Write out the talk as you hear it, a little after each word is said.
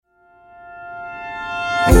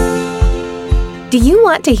Do you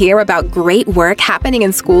want to hear about great work happening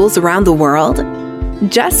in schools around the world?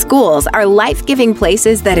 Just Schools are life-giving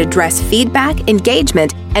places that address feedback,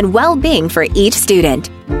 engagement, and well-being for each student.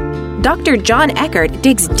 Dr. John Eckert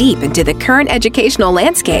digs deep into the current educational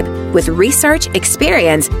landscape with research,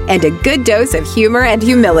 experience, and a good dose of humor and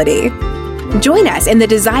humility. Join us in the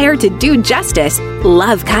desire to do justice,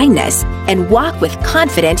 love kindness, and walk with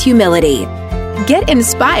confident humility. Get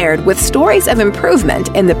inspired with stories of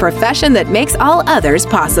improvement in the profession that makes all others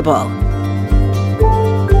possible.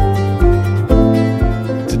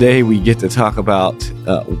 Today we get to talk about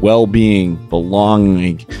well-being,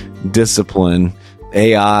 belonging, discipline,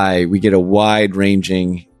 AI. We get a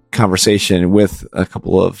wide-ranging conversation with a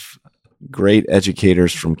couple of great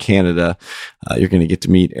educators from Canada. You're going to get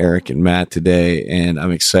to meet Eric and Matt today, and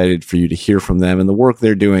I'm excited for you to hear from them and the work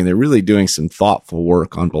they're doing. They're really doing some thoughtful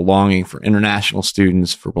work on belonging for international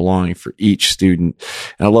students, for belonging for each student.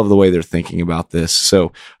 And I love the way they're thinking about this.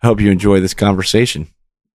 So I hope you enjoy this conversation.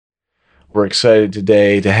 We're excited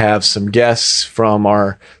today to have some guests from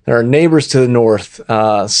our neighbors to the north.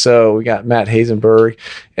 So we got Matt Hazenberg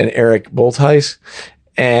and Eric Bulthuis.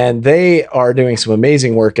 And they are doing some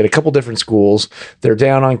amazing work at a couple different schools. They're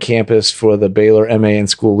down on campus for the Baylor MA in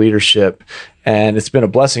School Leadership. And it's been a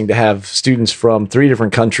blessing to have students from 3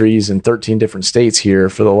 different countries and 13 different states here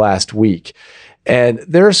for the last week. And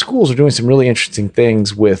their schools are doing some really interesting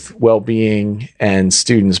things with well-being and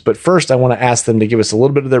students. But first, I want to ask them to give us a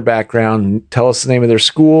little bit of their background, tell us the name of their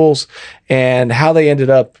schools, and how they ended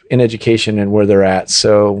up in education and where they're at.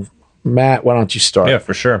 So Matt, why don't you start? Yeah,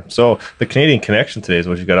 for sure. So the Canadian connection today is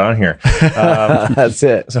what you got on here. That's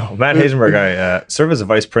it. So Matt Hazenberg, I serve as a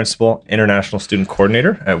vice principal, international student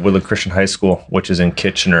coordinator at Woodland Christian High School, which is in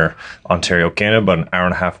Kitchener, Ontario, Canada, about an hour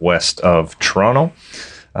and a half west of Toronto.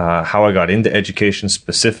 How I got into education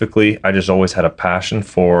specifically, I just always had a passion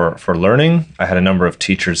for learning. I had a number of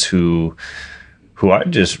teachers who I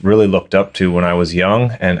just really looked up to when I was young,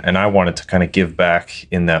 and I wanted to kind of give back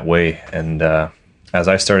in that way. And as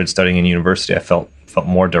I started studying in university, I felt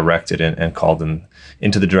more directed and called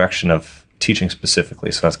into the direction of teaching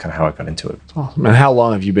specifically. So that's kind of how I got into it. Awesome. And how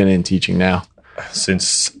long have you been in teaching now?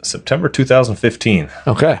 Since September 2015.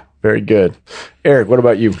 Okay, very good. Eric, what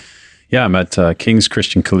about you? Yeah, I'm at King's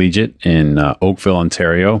Christian Collegiate in Oakville,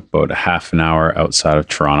 Ontario, about a half an hour outside of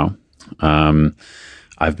Toronto.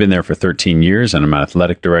 I've been there for 13 years, and I'm an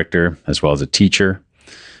athletic director as well as a teacher.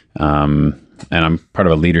 And I'm part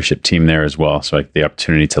of a leadership team there as well. So I get the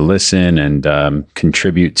opportunity to listen and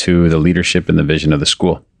contribute to the leadership and the vision of the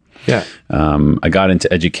school. Yeah. I got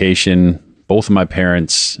into education. Both of my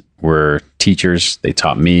parents were teachers. They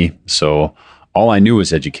taught me. So all I knew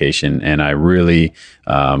was education. And I really,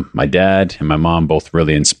 my dad and my mom both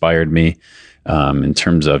really inspired me in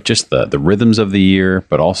terms of just the rhythms of the year,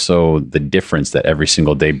 but also the difference that every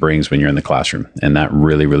single day brings when you're in the classroom. And that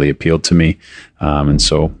really, really appealed to me. And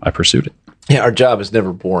so I pursued it. Yeah, our job is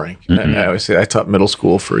never boring. Mm-hmm. I always say I taught middle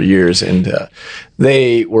school for years, and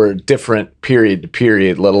they were different period to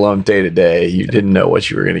period, let alone day to day. You didn't know what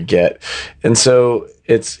you were going to get. And so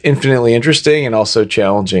it's infinitely interesting and also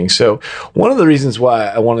challenging. So one of the reasons why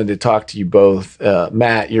I wanted to talk to you both,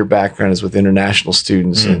 Matt, your background is with international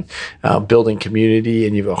students and building community,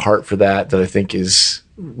 and you have a heart for that I think is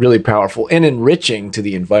really powerful and enriching to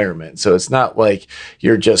the environment. So it's not like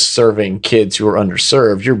you're just serving kids who are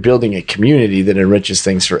underserved. You're building a community that enriches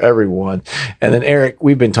things for everyone. And then Eric,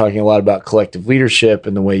 we've been talking a lot about collective leadership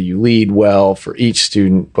and the way you lead well for each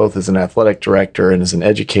student, both as an athletic director and as an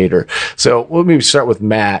educator. So let me start with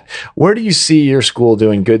Matt. Where do you see your school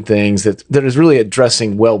doing good things that is really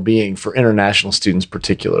addressing well-being for international students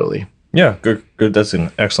particularly? Yeah, good. That's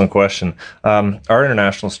an excellent question. Our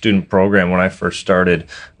international student program, when I first started,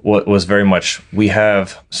 was very much, we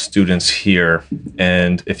have students here,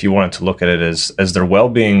 and if you wanted to look at it as their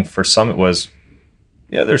well-being, for some it was,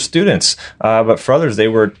 yeah, they're students, but for others they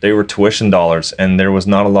were tuition dollars, and there was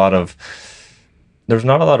not a lot of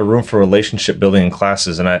room for relationship building in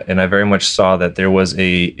classes, and I very much saw that there was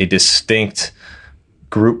a distinct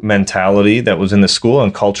group mentality that was in the school,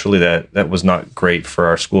 and culturally that was not great for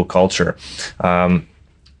our school culture.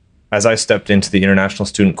 As I stepped into the international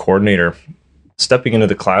student coordinator, stepping into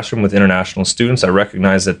the classroom with international students, I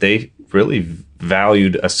recognized that they really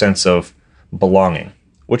valued a sense of belonging,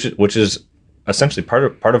 which is essentially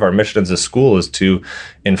part of our mission as a school is to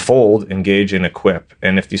enfold, engage, and equip.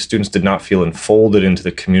 And if these students did not feel enfolded into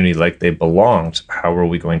the community like they belonged, how were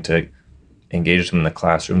we going to engage them in the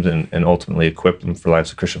classrooms and ultimately equip them for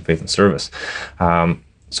lives of Christian faith and service?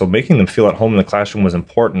 So making them feel at home in the classroom was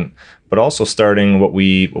important, but also starting what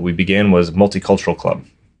we began was multicultural club.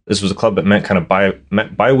 This was a club that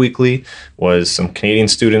met bi-weekly, was some Canadian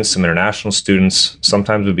students, some international students.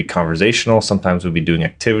 Sometimes we'd be conversational, sometimes we'd be doing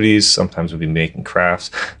activities, sometimes we'd be making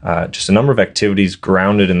crafts. Just a number of activities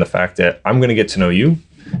grounded in the fact that I'm going to get to know you,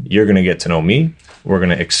 you're going to get to know me, we're going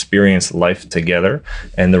to experience life together,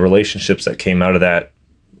 and the relationships that came out of that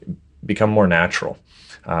become more natural.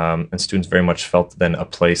 And students very much felt then a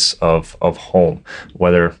place of home,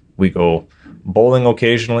 whether we go bowling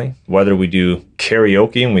occasionally, whether we do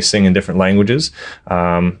karaoke and we sing in different languages.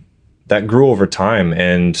 That grew over time,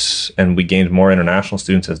 and we gained more international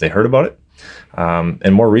students as they heard about it.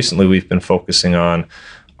 And more recently, we've been focusing on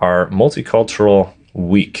our multicultural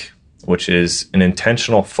week, which is an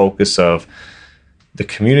intentional focus of the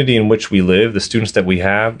community in which we live, the students that we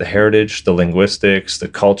have, the heritage, the linguistics, the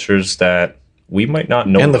cultures that we might not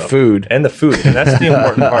know and the about. food. And the food. And that's the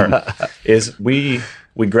important part, is we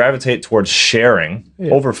gravitate towards sharing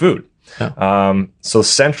over food. Yeah. So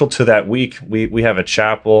central to that week, we have a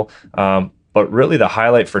chapel, but really the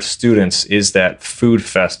highlight for students is that food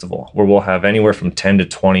festival, where we'll have anywhere from 10 to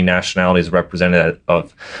 20 nationalities represented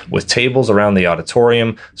with tables around the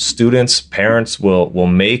auditorium. Students, parents will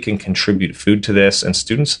make and contribute food to this, and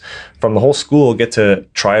students from the whole school get to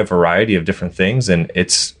try a variety of different things, and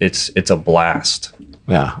it's a blast.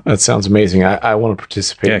 Yeah, that sounds amazing. I want to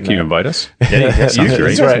participate. Yeah, can you invite us? Yeah, that's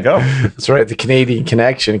right. Go. That's right. The Canadian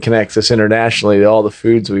connection connects us internationally to all the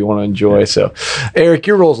foods we want to enjoy. So, Eric,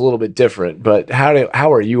 your role is a little bit different, but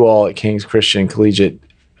how are you all at King's Christian Collegiate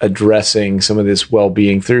addressing some of this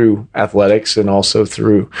well-being through athletics and also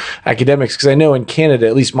through academics? Because I know in Canada,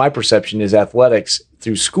 at least my perception is athletics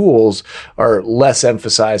through schools are less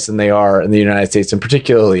emphasized than they are in the United States, and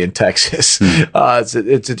particularly in Texas. It's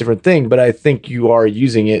a different thing, but I think you are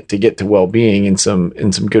using it to get to well-being in some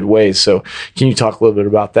good ways. So can you talk a little bit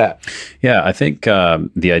about that? Yeah, I think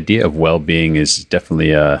the idea of well-being is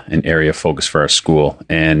definitely an area of focus for our school.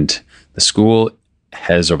 And the school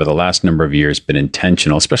has, over the last number of years, been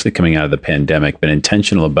intentional, especially coming out of the pandemic, been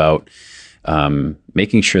intentional about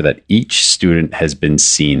making sure that each student has been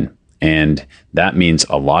seen. And that means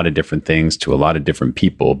a lot of different things to a lot of different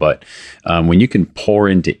people. But when you can pour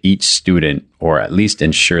into each student, or at least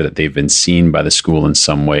ensure that they've been seen by the school in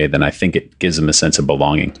some way, then I think it gives them a sense of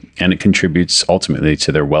belonging. And it contributes ultimately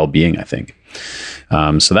to their well-being, I think.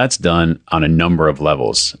 So that's done on a number of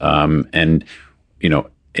levels. And, you know,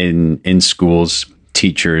 in schools,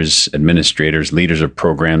 teachers, administrators, leaders of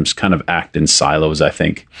programs kind of act in silos, I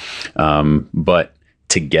think. But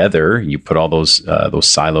together, you put all those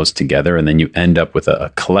silos together, and then you end up with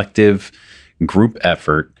a collective group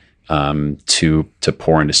effort to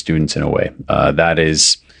pour into students in a way. That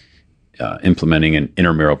is implementing an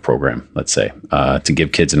intramural program, let's say, to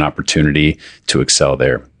give kids an opportunity to excel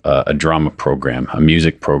there. A drama program, a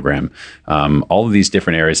music program, all of these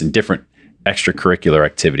different areas and different extracurricular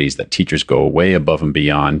activities that teachers go way above and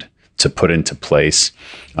beyond to put into place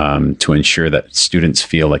to ensure that students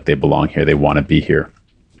feel like they belong here, they want to be here.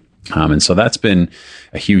 And so that's been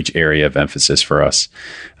a huge area of emphasis for us.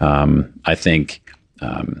 I think,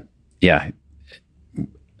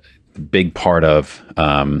 big part of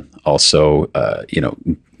also,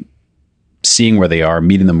 seeing where they are,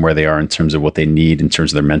 meeting them where they are in terms of what they need, in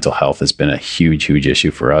terms of their mental health, has been a huge, huge issue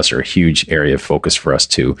for us, or a huge area of focus for us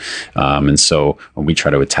too. And so when we try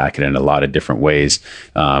to attack it in a lot of different ways,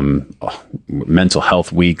 mental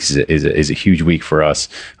health weeks is a huge week for us.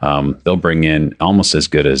 They'll bring in almost as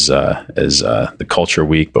good as the culture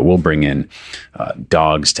week, but we'll bring in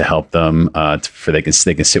dogs to help them they can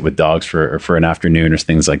sit with dogs for an afternoon or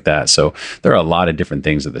things like that. So there are a lot of different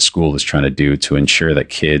things that the school is trying to do to ensure that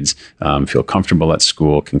kids feel comfortable at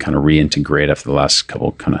school, can kind of reintegrate after the last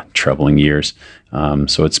couple kind of troubling years.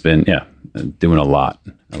 So it's been, doing a lot.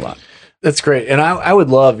 That's great. And I would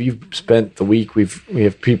love, you've spent the week, we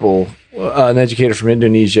have people, an educator from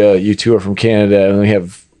Indonesia, you two are from Canada, and we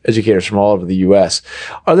have educators from all over the U.S.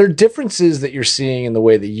 Are there differences that you're seeing in the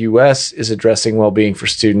way the U.S. is addressing well-being for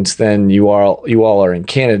students than you all are in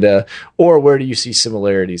Canada, or where do you see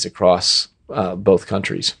similarities across both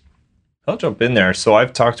countries? I'll jump in there. So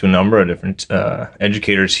I've talked to a number of different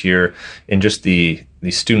educators here in just the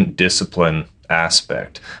student discipline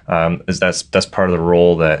aspect. As that's part of the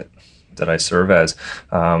role that I serve as.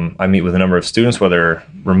 I meet with a number of students, whether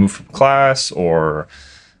removed from class or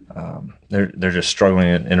they're just struggling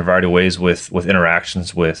in a variety of ways with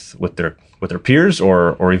interactions with their peers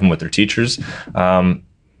or even with their teachers. And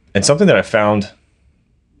something that I found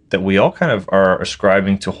that we all kind of are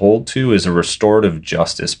ascribing to hold to is a restorative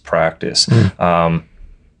justice practice.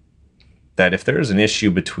 that if there is an issue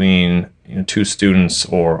between two students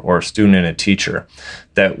or a student and a teacher,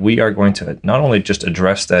 that we are going to not only just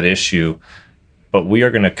address that issue, but we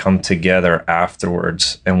are going to come together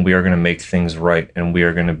afterwards and we are going to make things right, and we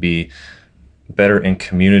are going to be better in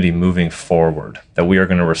community moving forward, that we are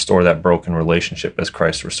going to restore that broken relationship as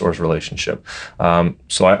Christ restores relationship.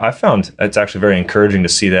 So I found it's actually very encouraging to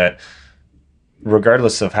see that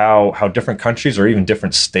regardless of how different countries or even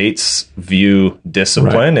different states view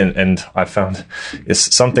discipline, right. and I found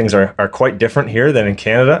some things are quite different here than in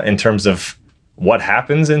Canada in terms of what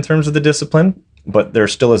happens in terms of the discipline, but there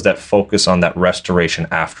still is that focus on that restoration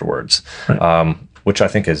afterwards, right. Which I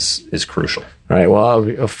think is crucial. Right. Well,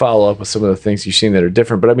 I'll follow up with some of the things you've seen that are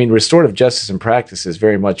different. But I mean, restorative justice in practice is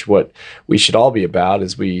very much what we should all be about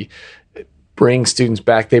as we bring students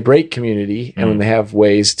back. They break community, and when they have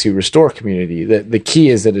ways to restore community, the key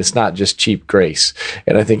is that it's not just cheap grace.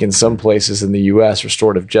 And I think in some places in the U.S.,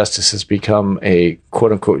 restorative justice has become a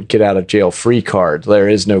quote-unquote get-out-of-jail-free card. There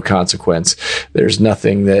is no consequence. There's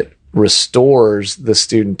nothing that restores the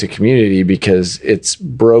student to community because it's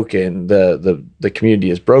broken. The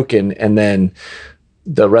community is broken, and then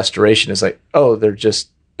the restoration is like, oh, they're just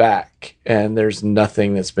back, and there's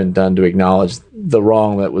nothing that's been done to acknowledge the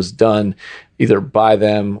wrong that was done either by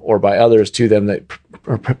them or by others to them that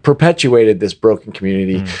perpetuated this broken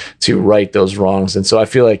community to right those wrongs. And so I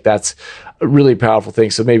feel like that's a really powerful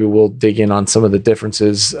thing. So maybe we'll dig in on some of the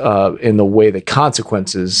differences in the way the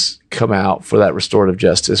consequences come out for that restorative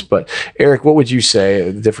justice. But Eric, what would you say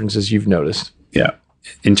are the differences you've noticed? Yeah.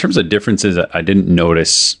 In terms of differences, I didn't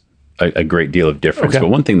notice a great deal of difference. Okay. But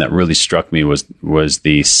one thing that really struck me was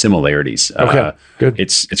the similarities. Okay, good.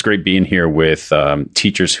 It's great being here with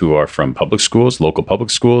teachers who are from public schools,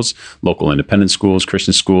 local independent schools,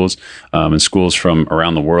 Christian schools, and schools from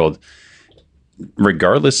around the world.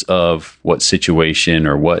 Regardless of what situation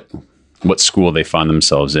or what school they find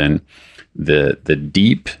themselves in, the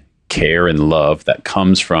deep care and love that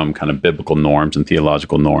comes from kind of biblical norms and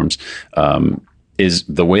theological norms is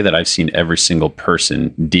the way that I've seen every single person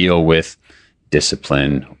deal with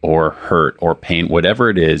discipline or hurt or pain,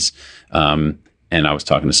 whatever it is. And I was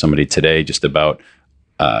talking to somebody today just about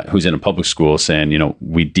who's in a public school saying,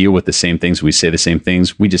 we deal with the same things, we say the same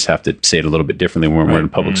things, we just have to say it a little bit differently when we're in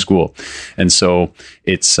public school. And so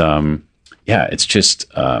it's, it's just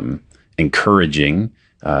encouraging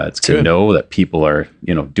to know that people are,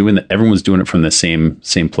 everyone's doing it from the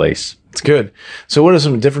same place. It's good. So what are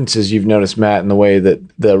some differences you've noticed, Matt, in the way that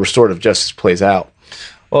the restorative justice plays out?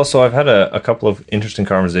 Well, so I've had a couple of interesting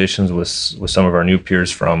conversations with some of our new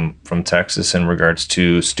peers from Texas in regards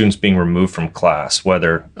to students being removed from class,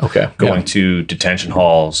 whether going to detention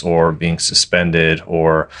halls or being suspended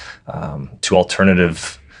or to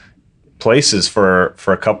alternative places for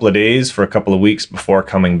a couple of days, for a couple of weeks before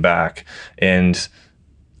coming back. And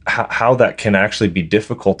how that can actually be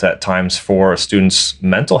difficult at times for a student's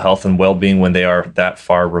mental health and well-being when they are that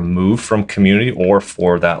far removed from community or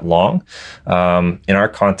for that long. In our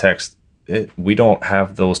context, we don't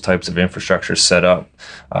have those types of infrastructures set up.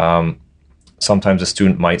 Sometimes a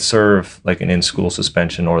student might serve like an in-school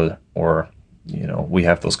suspension or we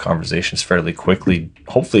have those conversations fairly quickly,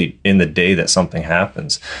 hopefully in the day that something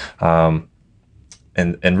happens.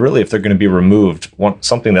 And really, if they're going to be removed,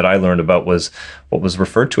 something that I learned about was what was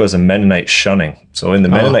referred to as a Mennonite shunning. So in the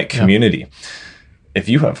Mennonite community, if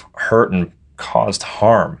you have hurt and caused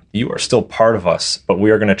harm, you are still part of us, but we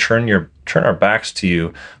are going to turn our backs to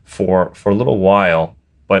you for a little while,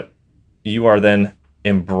 but you are then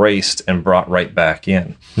embraced and brought right back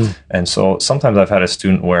in. And so sometimes I've had a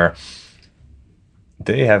student where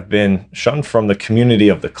they have been shunned from the community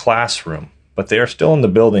of the classroom, but they are still in the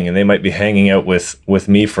building and they might be hanging out with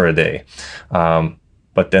me for a day.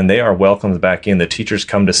 But then they are welcomed back in. The teachers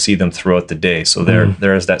come to see them throughout the day. So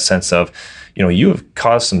there is that sense of, you have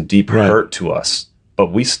caused some deep hurt to us, but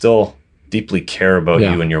we still deeply care about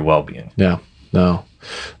you and your well-being. Yeah, no,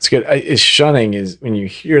 it's good. Shunning is, when you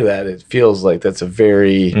hear that, it feels like that's a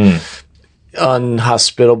very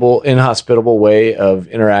inhospitable way of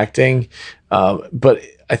interacting. But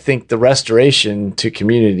I think the restoration to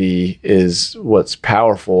community is what's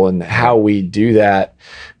powerful, and how we do that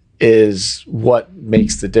is what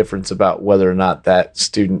makes the difference about whether or not that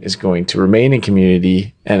student is going to remain in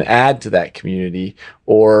community and add to that community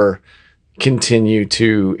or continue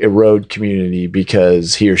to erode community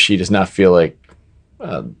because he or she does not feel like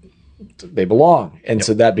they belong. And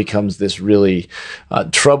so that becomes this really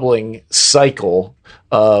troubling cycle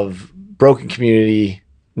of broken community,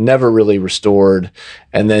 never really restored,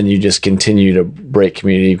 and then you just continue to break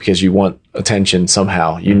community because you want attention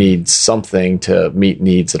somehow. You need something to meet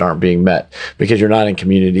needs that aren't being met because you're not in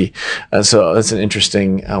community. So that's an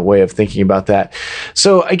interesting way of thinking about that.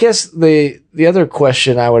 So I guess the other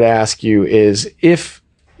question I would ask you is, if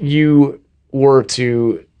you were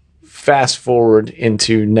to fast forward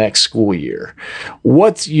into next school year,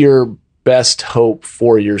 what's your best hope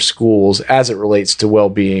for your schools as it relates to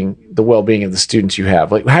the well-being of the students you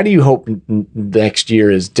have? Like, how do you hope next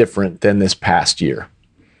year is different than this past year?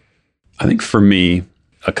 I think for me,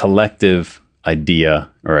 a collective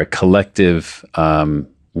idea or a collective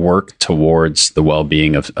work towards the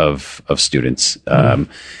well-being of students.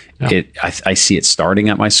 I see it starting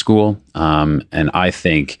at my school, and I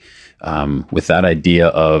think with that idea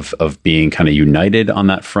of being kind of united on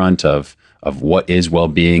that front of what is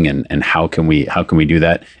well-being and how can we do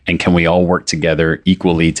that, and can we all work together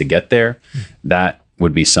equally to get there? That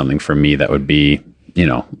would be something for me that would be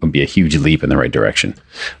a huge leap in the right direction.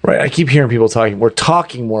 Right. I keep hearing people we're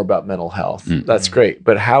talking more about mental health. That's great.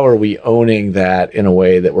 But how are we owning that in a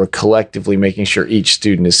way that we're collectively making sure each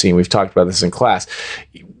student is seen? We've talked about this in class.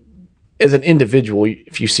 As an individual,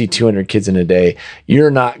 if you see 200 kids in a day,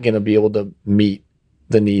 you're not going to be able to meet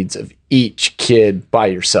the needs of each kid by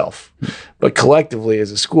yourself. But collectively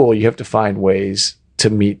as a school, you have to find ways to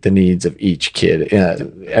meet the needs of each kid.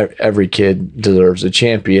 Every kid deserves a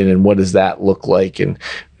champion, and what does that look like? And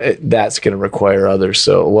that's going to require others.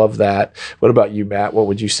 So love that. What about you, Matt? What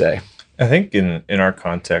would you say? I think in our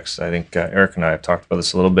context, I think Eric and I have talked about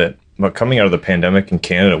this a little bit. But coming out of the pandemic in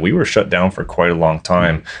Canada, we were shut down for quite a long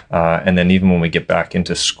time. And then even when we get back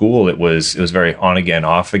into school, it was very on again,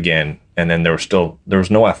 off again. And then there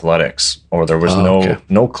was no athletics, or there was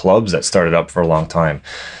no clubs that started up for a long time.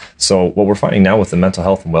 So what we're finding now with the mental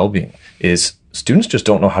health and well-being is students just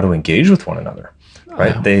don't know how to engage with one another.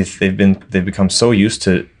 Right? Wow. They've become so used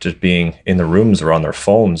to just being in the rooms or on their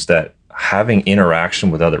phones that having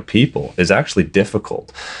interaction with other people is actually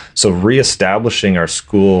difficult. So reestablishing our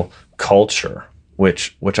school culture,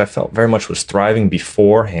 which I felt very much was thriving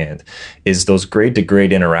beforehand, is those grade to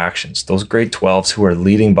grade interactions, those grade 12s who are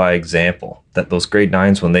leading by example, that those grade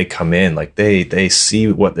 9s, when they come in, like they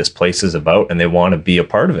see what this place is about and they want to be a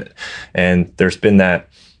part of it. And there's been that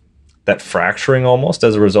fracturing almost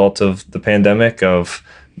as a result of the pandemic of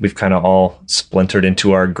we've kind of all splintered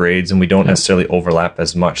into our grades and we don't necessarily overlap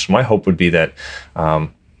as much. So my hope would be that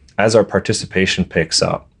as our participation picks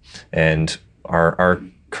up and our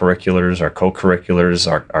curriculars, our co-curriculars,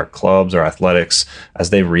 our clubs, our athletics, as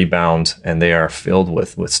they rebound and they are filled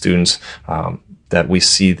with students, that we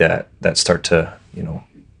see that start to,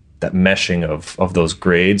 that meshing of those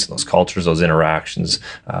grades, those cultures, those interactions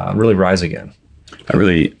really rise again. I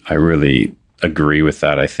really agree with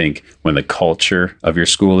that. I think when the culture of your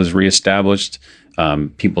school is reestablished,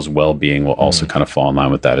 people's well-being will also kind of fall in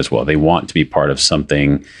line with that as well. They want to be part of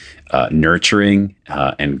something nurturing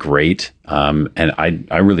and great. And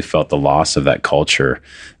I really felt the loss of that culture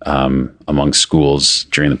among schools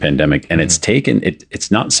during the pandemic. And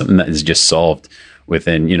it's not something that is just solved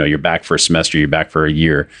within, you're back for a semester, you're back for a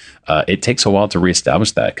year. It takes a while to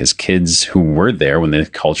reestablish that because kids who were there when the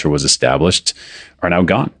culture was established are now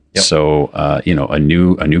gone. Yep. So, a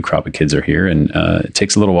new crop of kids are here, and it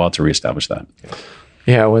takes a little while to reestablish that.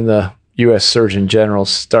 Yeah, when the U.S. Surgeon General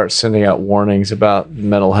starts sending out warnings about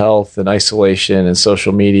mental health and isolation and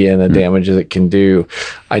social media and the damages it can do,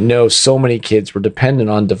 I know so many kids were dependent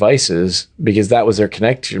on devices because that was their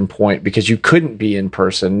connection point because you couldn't be in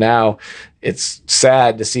person. Now, it's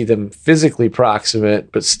sad to see them physically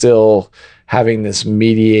proximate, but still having this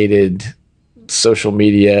mediated social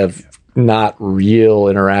media not real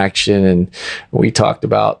interaction. And we talked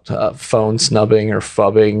about phone snubbing or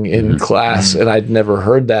phubbing in class, and I'd never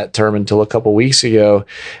heard that term until a couple weeks ago.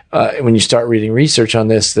 When you start reading research on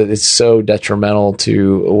this, that it's so detrimental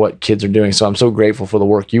to what kids are doing. So I'm so grateful for the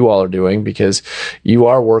work you all are doing because you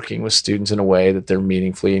are working with students in a way that they're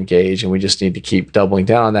meaningfully engaged, and we just need to keep doubling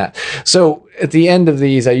down on that. So at the end of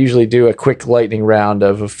these, I usually do a quick lightning round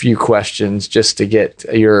of a few questions just to get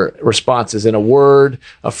your responses in a word,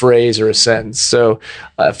 a phrase, or a sentence. So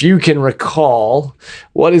if you can recall,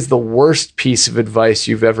 what is the worst piece of advice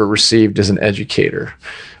you've ever received as an educator?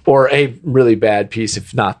 Or a really bad piece,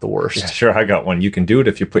 if not the worst? Yeah, sure, I got one. You can do it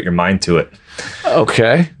if you put your mind to it.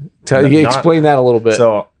 Okay. Explain that a little bit.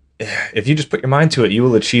 So if you just put your mind to it, you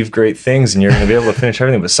will achieve great things and you're going to be able to finish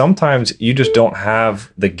everything. But sometimes you just don't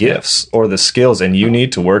have the gifts or the skills, and you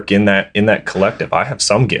need to work in that collective. I have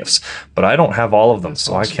some gifts, but I don't have all of them.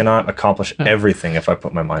 So I cannot accomplish everything if I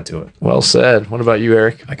put my mind to it. Well said. What about you,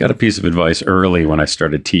 Eric? I got a piece of advice early when I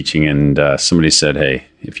started teaching, and somebody said, hey,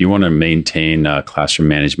 if you want to maintain classroom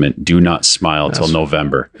management, do not smile till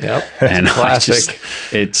November. Yep. And classic.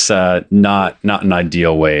 It's not an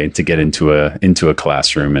ideal way to get into a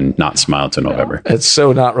classroom and not smile till November. It's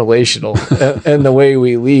so not relational. And the way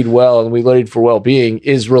we lead well and we lead for well-being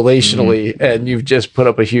is relationally. Mm-hmm. And you've just put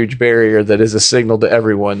up a huge barrier that is a signal to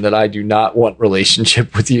everyone that I do not want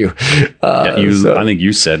relationship with you. I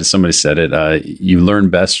think somebody said it, you learn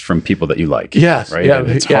best from people that you like. Yes. Right. Yeah,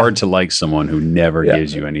 it's hard to like someone who never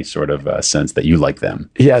gives you any sort of sense that you like them.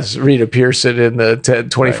 Yes. Rita Pearson in the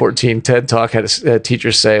 2014 TED Talk had a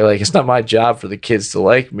teacher say, like, it's not my job for the kids to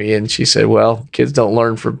like me. And she said, well, kids don't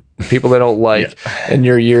learn from people they don't like. And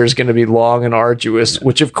your year is going to be long and arduous,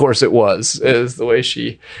 which of course it was, is the way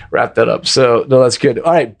she wrapped that up. So no, that's good.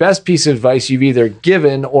 All right. Best piece of advice you've either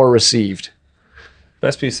given or received.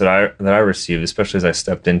 Best piece that I received, especially as I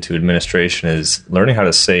stepped into administration, is learning how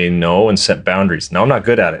to say no and set boundaries. Now, I'm not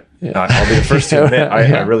good at it. I'll be the first to admit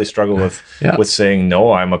I really struggle with saying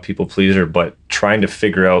no. I'm a people pleaser, but trying to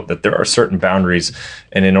figure out that there are certain boundaries.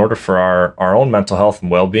 And in order for our own mental health and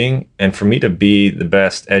well-being, and for me to be the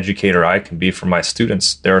best educator I can be for my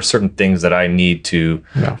students, there are certain things that I need to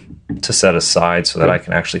set aside so that I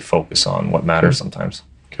can actually focus on what matters sometimes.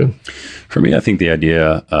 Good. For me, I think the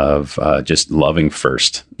idea of just loving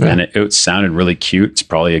first, and it sounded really cute. It's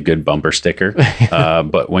probably a good bumper sticker.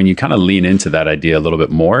 But when you kind of lean into that idea a little bit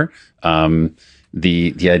more,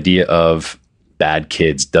 the idea of bad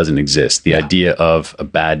kids doesn't exist. The idea of a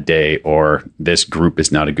bad day or this group is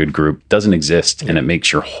not a good group doesn't exist. And it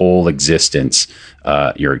makes your whole existence,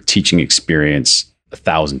 your teaching experience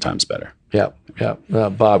 1,000 times better. Yeah.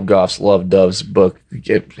 Bob Goff's Love Doves book,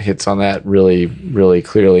 it hits on that really, really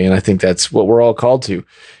clearly. And I think that's what we're all called to.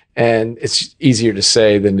 And it's easier to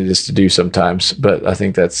say than it is to do sometimes. But I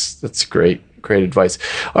think that's great advice.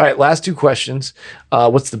 All right, last two questions.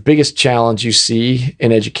 What's the biggest challenge you see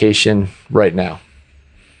in education right now?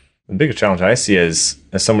 The biggest challenge I see as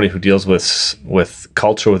somebody who deals with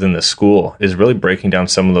culture within the school is really breaking down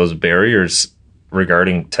some of those barriers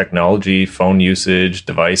regarding technology, phone usage,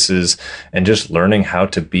 devices, and just learning how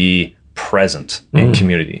to be present in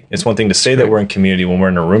community. It's one thing to say that we're in community when we're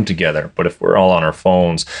in a room together, but if we're all on our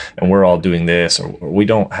phones and we're all doing this, or we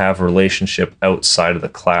don't have a relationship outside of the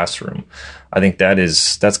classroom, I think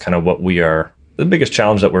that's kind of what we are, the biggest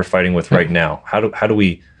challenge that we're fighting with right now. How do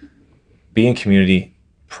we be in community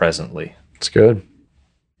presently? It's good.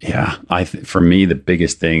 Yeah, for me, the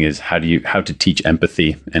biggest thing is how to teach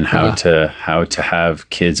empathy and how to have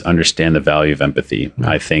kids understand the value of empathy.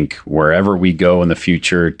 I think wherever we go in the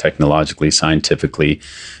future, technologically, scientifically,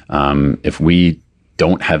 if we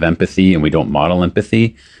don't have empathy and we don't model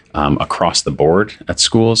empathy across the board at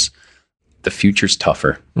schools, the future's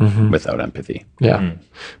tougher without empathy. Yeah.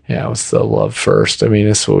 It's the love first. I mean,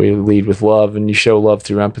 it's what we lead with love, and you show love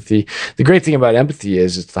through empathy. The great thing about empathy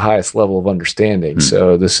is it's the highest level of understanding.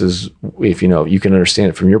 So this is, if you can understand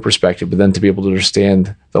it from your perspective, but then to be able to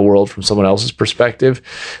understand the world from someone else's perspective,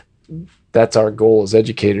 that's our goal as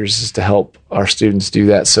educators, is to help our students do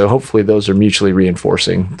that. So hopefully those are mutually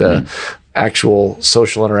reinforcing, the actual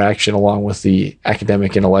social interaction along with the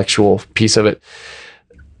academic intellectual piece of it.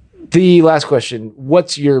 The last question,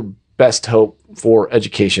 what's your best hope for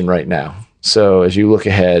education right now? So as you look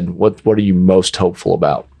ahead, what are you most hopeful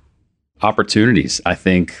about? Opportunities. I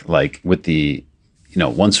think like with the,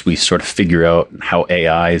 once we sort of figure out how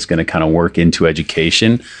AI is going to kind of work into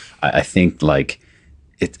education, I think like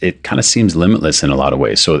it kind of seems limitless in a lot of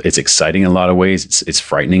ways. So it's exciting in a lot of ways. It's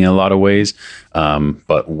frightening in a lot of ways.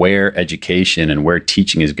 But where education and where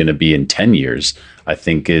teaching is going to be in 10 years, I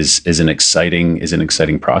think is an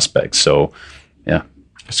exciting prospect. So, yeah,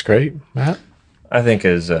 that's great, Matt. I think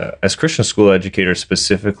as Christian school educators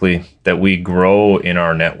specifically, that we grow in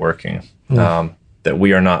our networking, that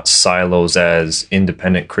we are not silos as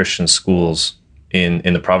independent Christian schools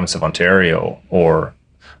in the province of Ontario or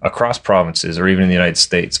across provinces or even in the United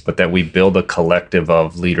States, but that we build a collective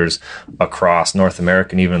of leaders across North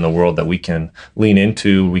America and even in the world that we can lean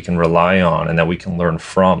into, we can rely on, and that we can learn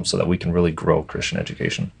from, so that we can really grow Christian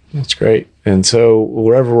education. That's great. And so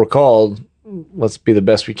wherever we're called, let's be the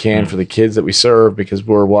best we can for the kids that we serve, because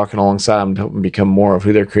we're walking alongside them to help them become more of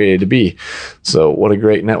who they're created to be. So what a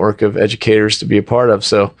great network of educators to be a part of.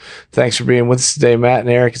 So thanks for being with us today, Matt and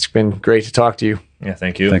Eric. It's been great to talk to you. Yeah,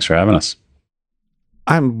 thank you. Thanks for having us.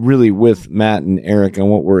 I'm really with Matt and Eric on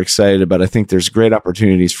what we're excited about. I think there's great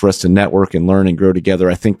opportunities for us to network and learn and grow together.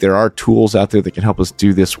 I think there are tools out there that can help us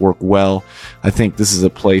do this work well. I think this is a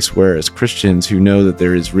place where, as Christians who know that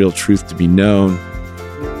there is real truth to be known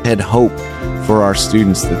and hope for our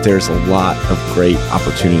students, that there's a lot of great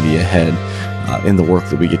opportunity ahead. in the work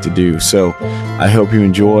that we get to do. So I hope you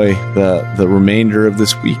enjoy the remainder of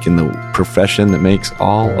this week in the profession that makes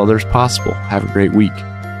all others possible. Have a great week.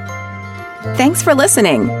 Thanks for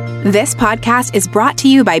listening. This podcast is brought to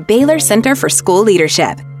you by Baylor Center for School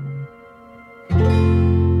Leadership.